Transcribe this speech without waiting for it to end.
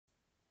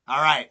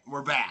All right,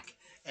 we're back.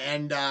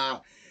 And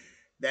the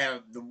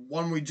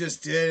one we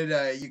just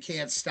did, You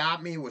Can't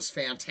Stop Me, was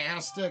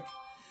fantastic.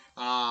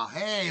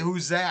 Hey,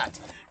 who's that?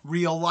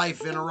 Real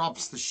life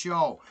interrupts the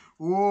show.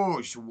 Ooh,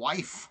 it's your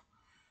wife.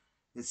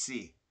 Let's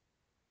see.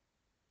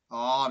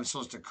 Oh, I'm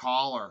supposed to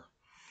call her.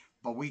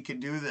 But we can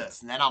do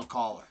this, and then I'll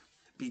call her.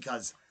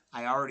 Because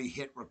I already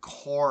hit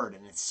record,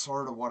 and it's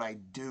sort of what I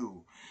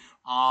do.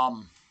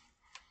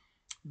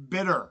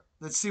 Bitter.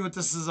 Let's see what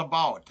this is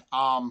about.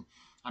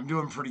 I'm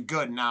doing pretty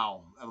good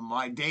now.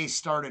 My day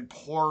started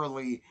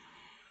poorly,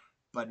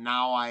 but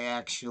now I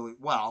actually,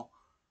 I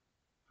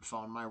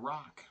found my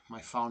rock,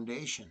 my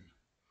foundation.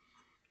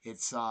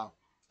 It's a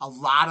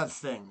lot of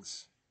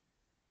things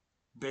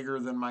bigger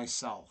than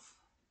myself.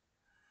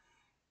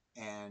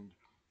 And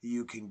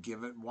you can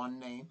give it one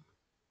name.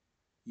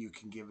 You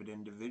can give it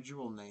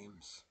individual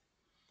names.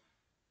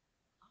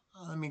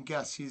 Let me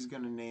guess, he's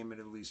going to name it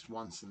at least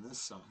once in this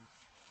song.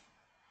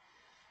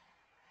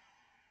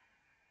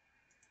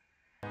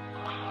 You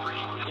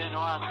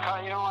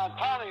don't want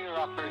Tyler, you're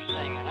up there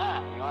singing,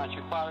 huh? You want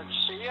your father to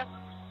see you?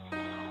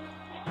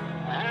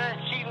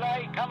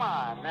 Sheila, come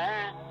on,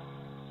 man.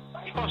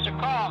 You're supposed to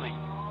call me.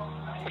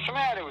 What's the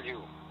matter with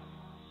you?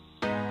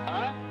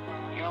 Huh?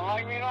 You don't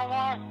like me no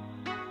more?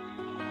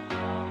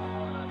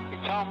 You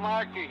tell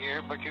Mark you're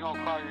here, but you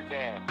don't call your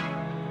dad.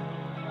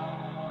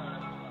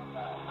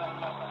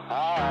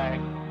 All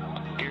right.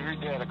 Give your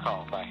dad a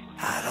call, bye.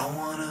 I don't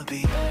wanna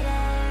be.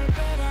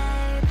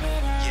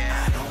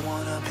 Yeah, I don't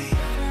wanna be.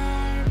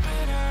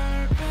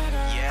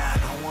 Yeah, I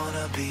don't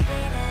wanna be. I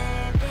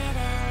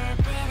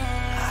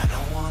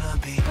don't wanna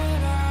be.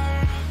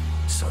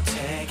 So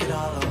take it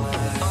all away.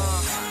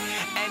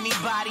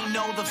 Anybody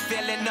know the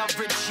feeling of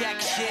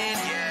rejection?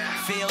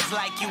 Feels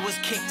like you was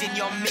kicked in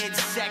your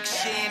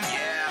midsection.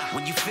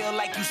 When you feel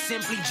like you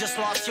simply just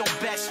lost your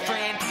best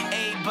friend.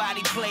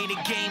 Everybody play the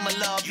game of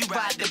love, you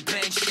ride the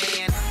bench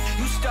and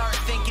you start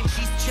thinking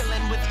she's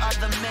chilling with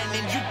other men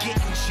and you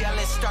getting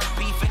jealous, start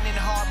beefing and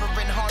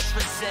harboring harsh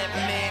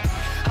resentment.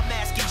 I'm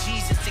asking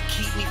Jesus to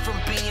keep me from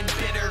being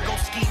bitter, go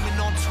scheming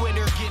on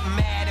Twitter, get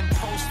mad and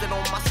post it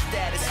on my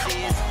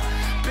statuses.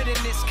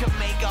 Bitterness can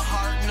make a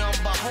heart numb,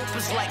 but hope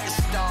is like a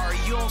star.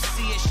 You don't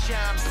see it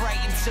shine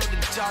bright until the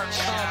dark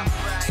comes.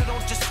 So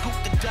don't just scoop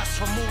the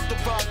dust, remove the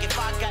rug. If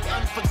I got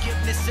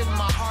unforgiveness in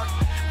my heart,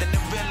 then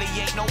there really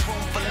ain't no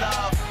room for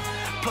love.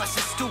 Plus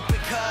it's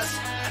stupid cause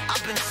I've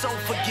been so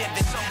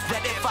forgiven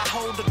that if I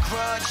hold a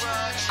grudge,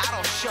 I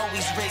don't show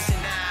he's risen.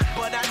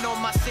 But I know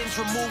my sins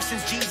removed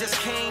since Jesus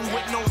came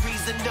with no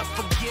reason to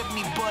forgive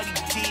me, but he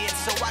did,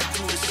 so I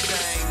do the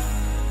same.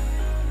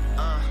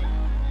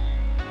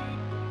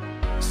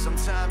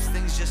 Sometimes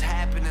things just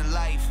happen in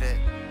life that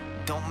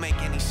don't make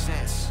any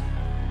sense.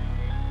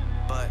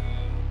 But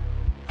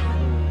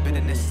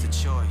bitterness is a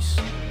choice.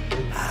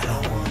 I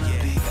don't wanna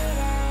be.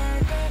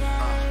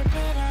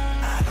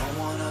 I don't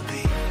wanna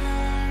be.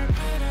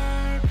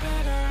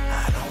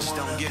 I don't Just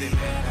wanna don't get be. it,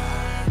 man.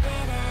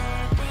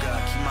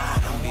 God, keep my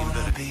heart from being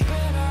bitter.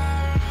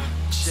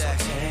 Check.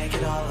 So take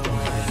it all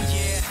away.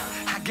 Yeah,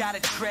 I gotta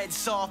tread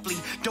softly,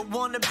 don't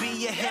wanna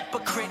be a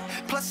hypocrite.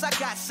 Plus I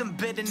got some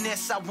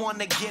bitterness I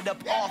wanna get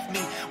up off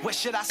me. Where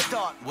should I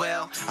start?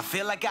 Well, I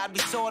feel like I'd be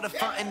sort of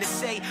frontin' to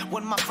say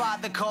when my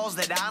father calls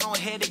that I don't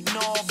hit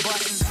ignore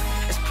button.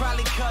 It's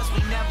probably cause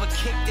we never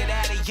kicked it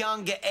at a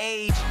younger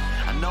age.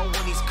 I know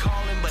when he's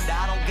calling, but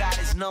I don't got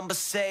his number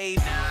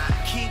saved.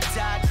 Keep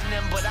dodging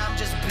him, but I'm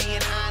just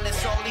being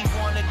honest. All he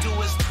wanna do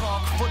is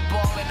talk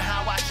football and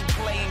how I should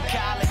play in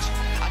college.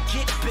 I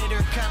get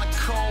bitter, kinda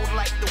cold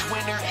like the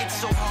winter. It's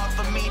so hard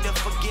for me to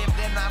forgive,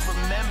 then I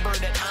remember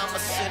that I'm a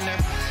sinner.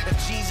 If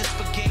Jesus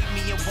forgave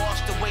me and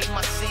washed away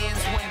my sins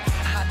when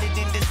I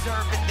didn't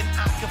deserve it, then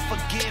I can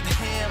forgive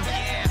him.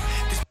 Yeah.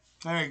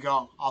 There you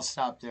go. I'll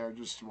stop there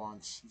just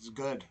once. It's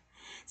good.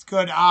 It's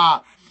good.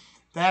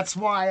 That's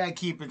why I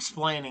keep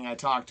explaining. I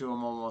talk to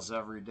him almost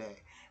every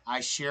day.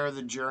 I share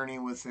the journey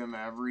with him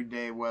every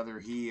day, whether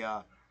he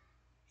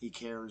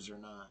cares or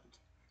not.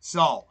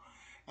 So,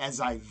 as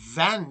I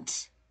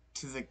vent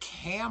to the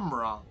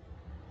camera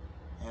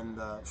and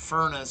the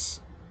furnace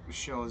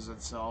shows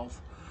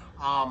itself,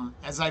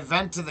 as I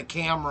vent to the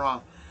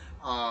camera,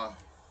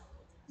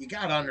 you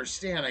got to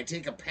understand, I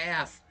take a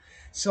path.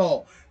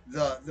 So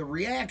the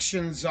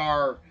reactions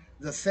are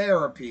the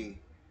therapy.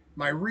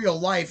 My real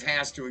life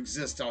has to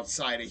exist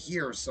outside of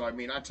here. So, I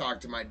mean, I talk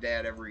to my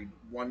dad every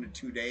 1 to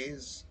 2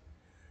 days.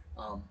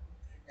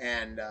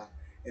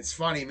 It's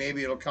funny,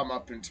 maybe it'll come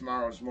up in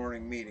tomorrow's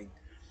morning meeting.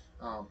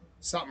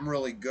 Something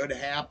really good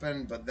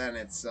happened, but then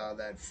it's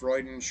that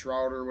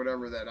Freudenschrauder or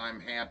whatever, that I'm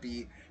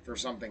happy for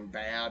something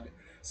bad.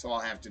 So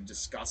I'll have to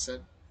discuss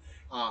it.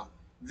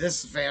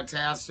 This is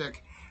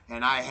fantastic.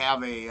 And I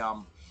have a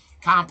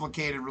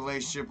complicated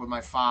relationship with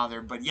my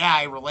father. But yeah,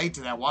 I relate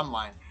to that one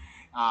line.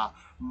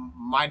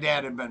 My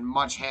dad had been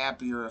much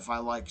happier if I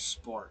liked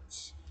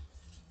sports.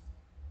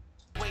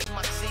 My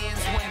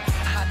sins when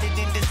I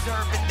didn't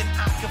deserve it, then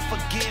I can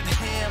forgive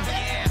him.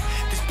 Yeah,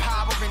 there's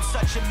power in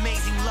such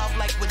amazing love,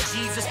 like what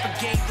Jesus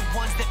forgave the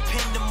ones that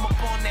pinned him up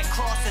on that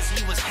cross as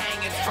he was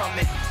hanging from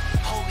it.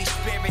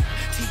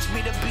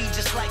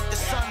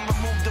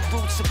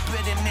 of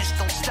bitterness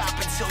don't stop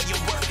until your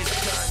work is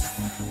done.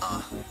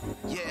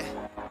 Yeah.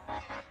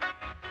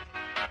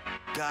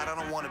 God, I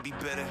don't want to be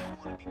bitter.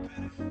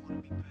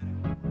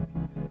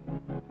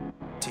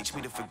 Teach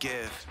me to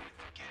forgive.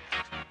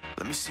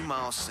 Let me see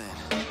my own sin.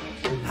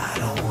 I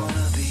don't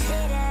wanna be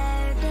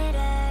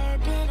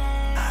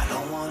I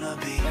don't wanna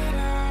be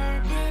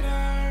I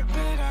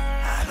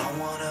don't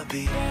wanna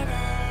be I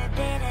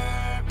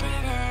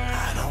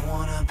don't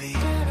wanna be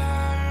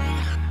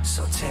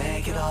so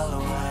take it all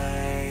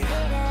away. I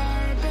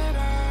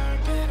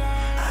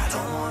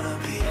don't wanna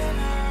be I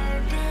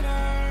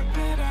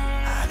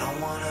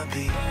don't wanna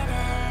be I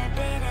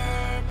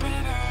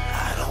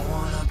don't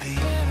wanna be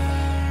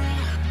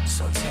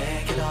so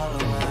take it all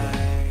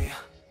away.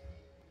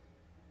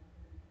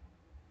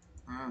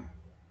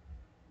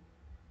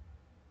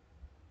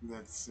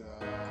 Let's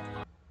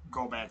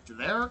go back to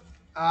there.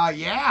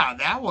 Yeah,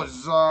 that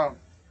was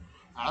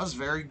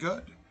very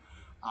good.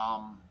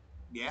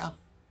 Yeah,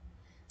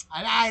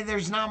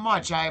 there's not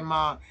much.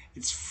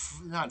 It's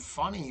not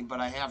funny, but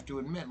I have to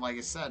admit, like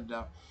I said,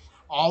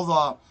 all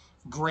the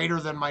greater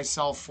than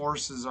myself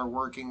forces are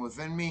working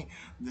within me.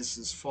 This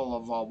is full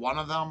of one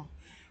of them.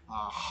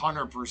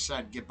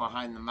 100% get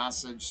behind the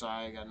message. So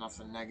I got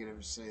nothing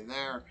negative to say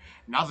there.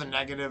 Nothing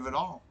negative at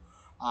all.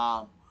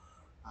 Um,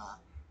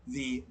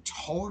 the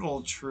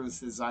total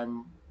truth is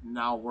I'm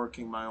now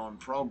working my own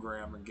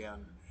program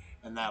again,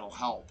 and that'll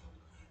help.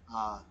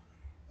 Uh,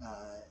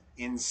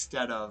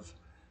 Instead of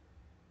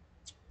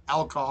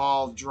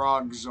alcohol,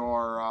 drugs,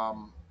 or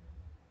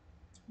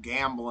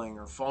gambling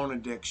or phone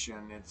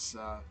addiction, it's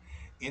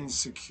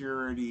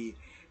insecurity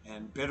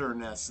and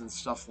bitterness and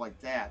stuff like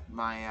that.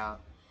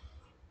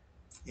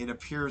 It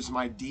appears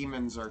my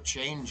demons are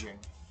changing.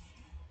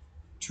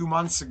 2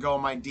 months ago,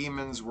 my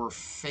demons were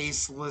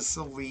faceless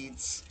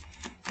elites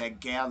that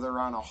gather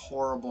on a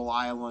horrible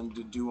island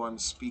to do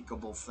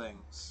unspeakable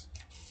things.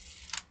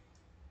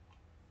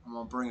 I'm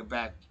going to bring it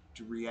back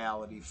to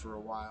reality for a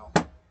while.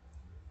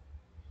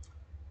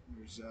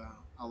 There's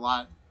a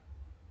lot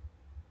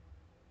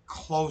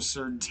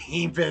closer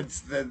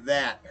demons than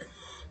that.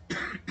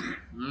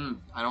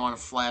 I don't want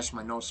to flash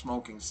my no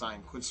smoking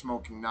sign. Quit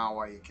smoking now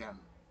while you can.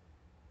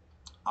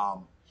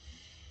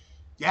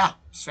 Yeah,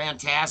 it's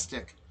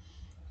fantastic.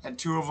 Had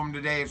two of them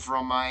today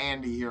from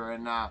Andy here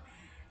in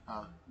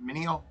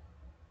Mineo.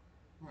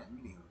 Yeah,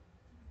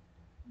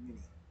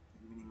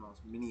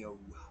 Mineo.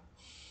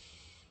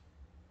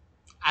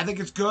 I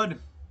think it's good.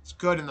 It's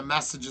good, and the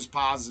message is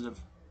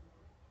positive.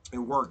 It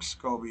works,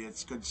 Kobe.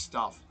 It's good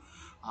stuff.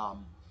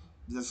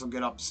 This will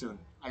get up soon.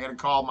 I got to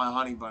call my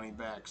honey bunny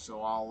back,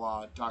 so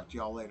I'll talk to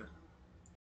y'all later.